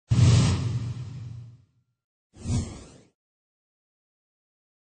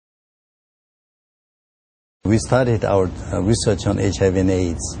We started our research on HIV and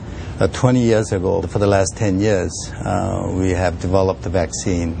AIDS 20 years ago. For the last 10 years, we have developed a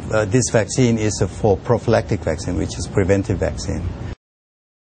vaccine. This vaccine is for prophylactic vaccine, which is preventive vaccine.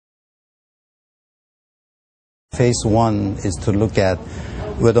 Phase 1 is to look at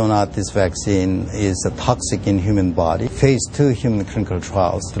whether or not this vaccine is toxic in human body. Phase 2 human clinical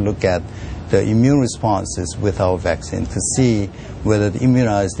trials to look at the immune responses with our vaccine to see whether the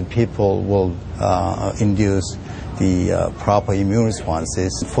immunized people will induce the proper immune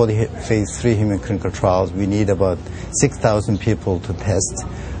responses. For the phase 3 human clinical trials, we need about 6,000 people to test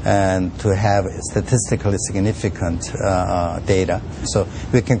and to have statistically significant data. So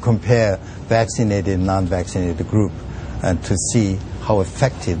we can compare vaccinated and non-vaccinated group and to see how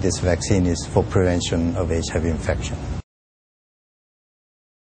effective this vaccine is for prevention of HIV infection.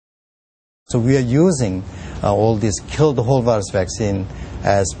 So we are using all this killed whole virus vaccine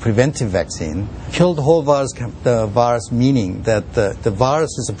as preventive vaccine. Killed whole virus, the virus meaning that the virus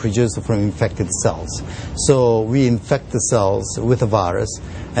is produced from infected cells. So we infect the cells with a virus,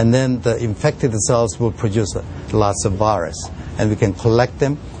 and then the infected cells will produce lots of virus. And we can collect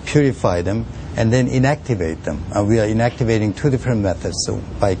them, purify them, and then inactivate them. We are inactivating two different methods, so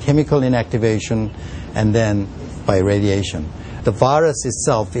by chemical inactivation and then by radiation. The virus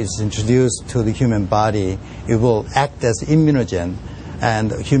itself is introduced to the human body. It will act as immunogen,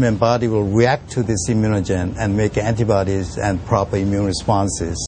 and the human body will react to this immunogen and make antibodies and proper immune responses.